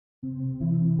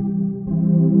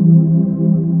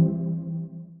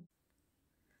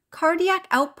Cardiac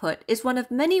output is one of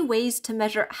many ways to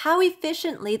measure how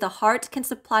efficiently the heart can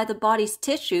supply the body's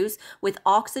tissues with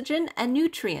oxygen and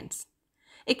nutrients.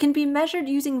 It can be measured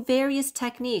using various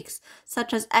techniques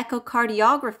such as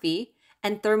echocardiography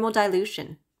and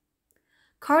thermodilution.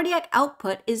 Cardiac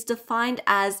output is defined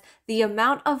as the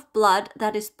amount of blood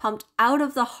that is pumped out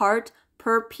of the heart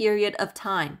per period of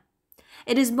time.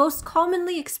 It is most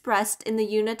commonly expressed in the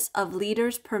units of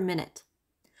liters per minute.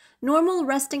 Normal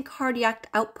resting cardiac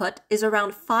output is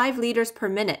around 5 liters per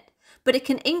minute, but it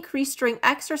can increase during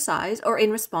exercise or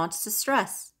in response to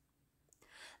stress.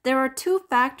 There are two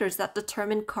factors that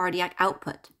determine cardiac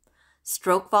output: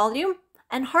 stroke volume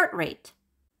and heart rate.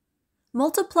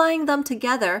 Multiplying them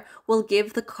together will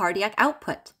give the cardiac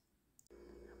output.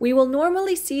 We will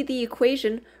normally see the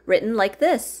equation written like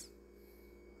this.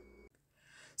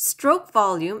 Stroke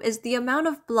volume is the amount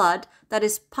of blood that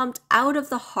is pumped out of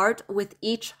the heart with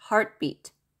each heartbeat.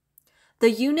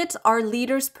 The units are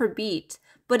liters per beat,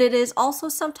 but it is also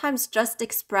sometimes just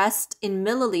expressed in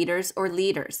milliliters or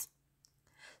liters.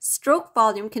 Stroke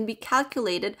volume can be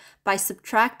calculated by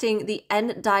subtracting the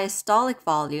end diastolic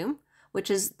volume, which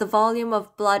is the volume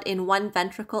of blood in one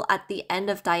ventricle at the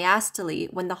end of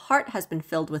diastole when the heart has been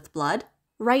filled with blood,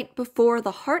 right before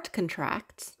the heart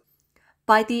contracts,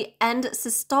 by the end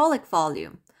systolic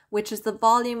volume, which is the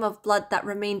volume of blood that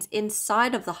remains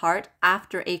inside of the heart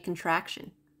after a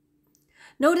contraction.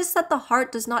 Notice that the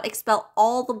heart does not expel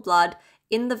all the blood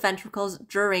in the ventricles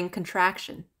during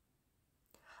contraction.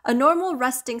 A normal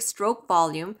resting stroke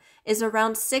volume is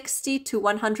around 60 to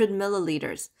 100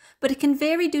 milliliters, but it can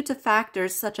vary due to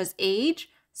factors such as age,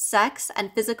 sex,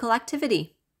 and physical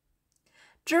activity.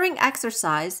 During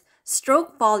exercise,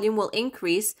 stroke volume will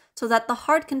increase so that the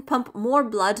heart can pump more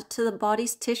blood to the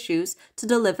body's tissues to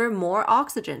deliver more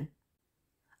oxygen.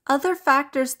 Other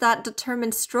factors that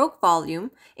determine stroke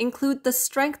volume include the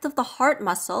strength of the heart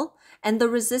muscle and the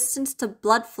resistance to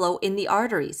blood flow in the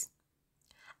arteries.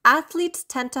 Athletes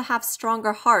tend to have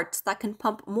stronger hearts that can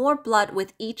pump more blood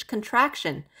with each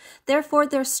contraction, therefore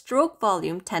their stroke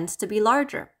volume tends to be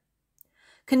larger.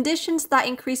 Conditions that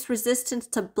increase resistance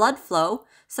to blood flow,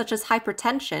 such as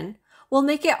hypertension, will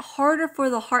make it harder for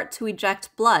the heart to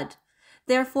eject blood.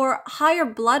 Therefore, higher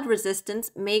blood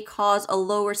resistance may cause a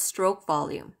lower stroke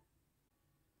volume.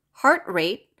 Heart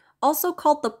rate, also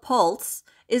called the pulse,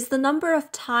 is the number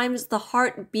of times the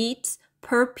heart beats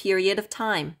per period of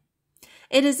time.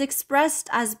 It is expressed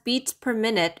as beats per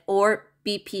minute or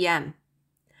BPM.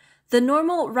 The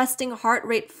normal resting heart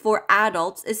rate for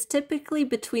adults is typically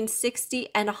between 60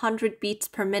 and 100 beats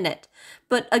per minute,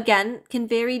 but again can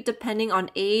vary depending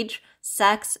on age,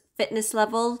 sex, fitness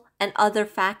level, and other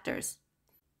factors.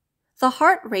 The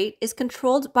heart rate is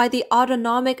controlled by the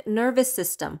autonomic nervous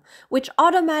system, which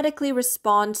automatically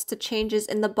responds to changes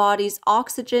in the body's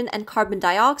oxygen and carbon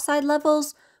dioxide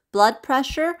levels, blood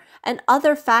pressure, and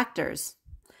other factors.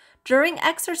 During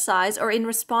exercise or in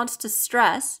response to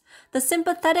stress, the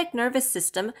sympathetic nervous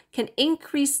system can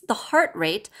increase the heart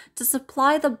rate to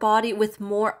supply the body with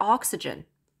more oxygen.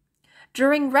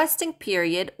 During resting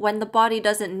period, when the body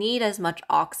doesn't need as much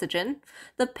oxygen,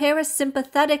 the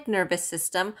parasympathetic nervous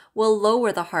system will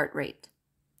lower the heart rate.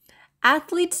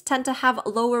 Athletes tend to have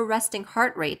lower resting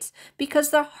heart rates because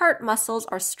their heart muscles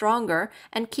are stronger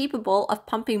and capable of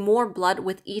pumping more blood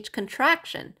with each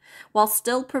contraction, while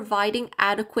still providing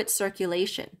adequate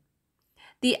circulation.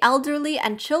 The elderly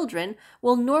and children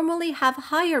will normally have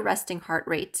higher resting heart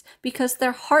rates because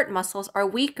their heart muscles are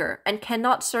weaker and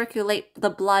cannot circulate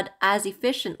the blood as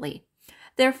efficiently.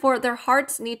 Therefore, their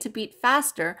hearts need to beat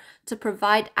faster to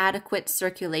provide adequate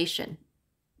circulation.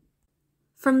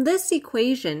 From this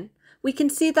equation, we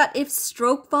can see that if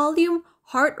stroke volume,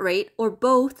 heart rate, or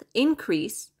both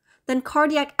increase, then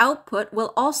cardiac output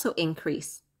will also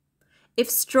increase. If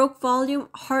stroke volume,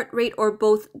 heart rate, or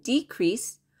both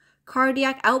decrease,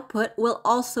 cardiac output will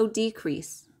also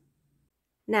decrease.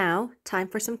 Now, time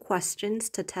for some questions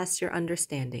to test your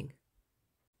understanding.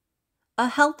 A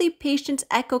healthy patient's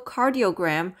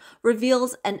echocardiogram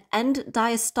reveals an end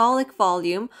diastolic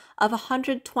volume of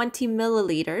 120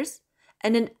 milliliters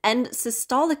and an end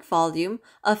systolic volume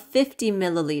of 50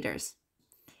 milliliters.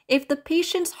 If the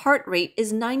patient's heart rate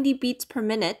is 90 beats per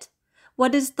minute,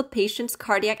 what is the patient's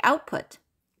cardiac output?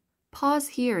 Pause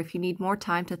here if you need more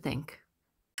time to think.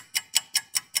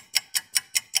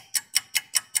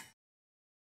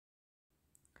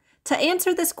 To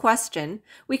answer this question,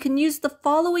 we can use the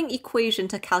following equation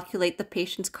to calculate the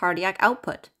patient's cardiac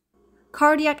output.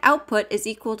 Cardiac output is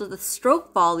equal to the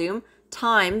stroke volume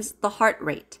times the heart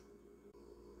rate.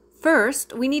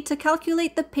 First, we need to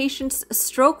calculate the patient's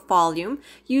stroke volume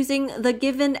using the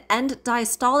given end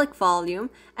diastolic volume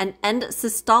and end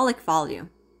systolic volume.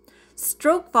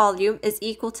 Stroke volume is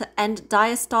equal to end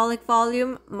diastolic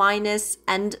volume minus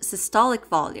end systolic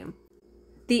volume.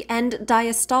 The end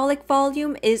diastolic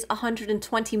volume is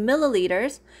 120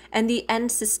 milliliters and the end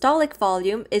systolic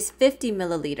volume is 50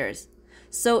 milliliters.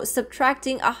 So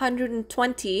subtracting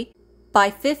 120 by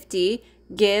 50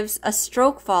 gives a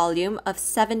stroke volume of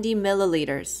 70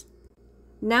 milliliters.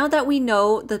 Now that we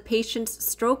know the patient's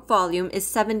stroke volume is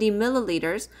 70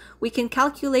 milliliters, we can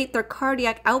calculate their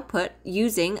cardiac output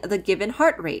using the given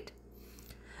heart rate.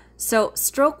 So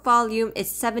stroke volume is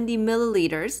 70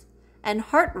 milliliters and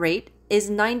heart rate is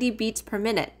 90 beats per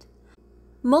minute.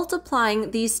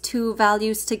 Multiplying these two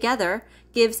values together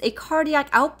gives a cardiac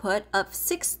output of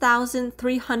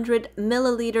 6,300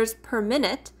 milliliters per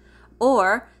minute,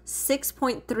 or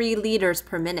 6.3 liters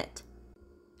per minute.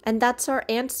 And that's our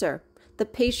answer. The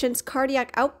patient's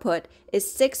cardiac output is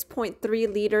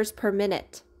 6.3 liters per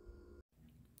minute.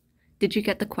 Did you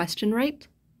get the question right?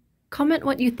 Comment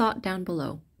what you thought down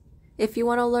below. If you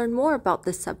want to learn more about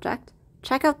this subject,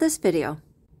 check out this video.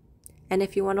 And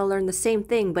if you want to learn the same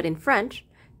thing but in French,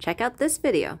 check out this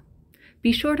video.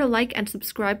 Be sure to like and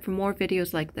subscribe for more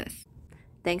videos like this.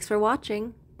 Thanks for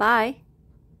watching. Bye!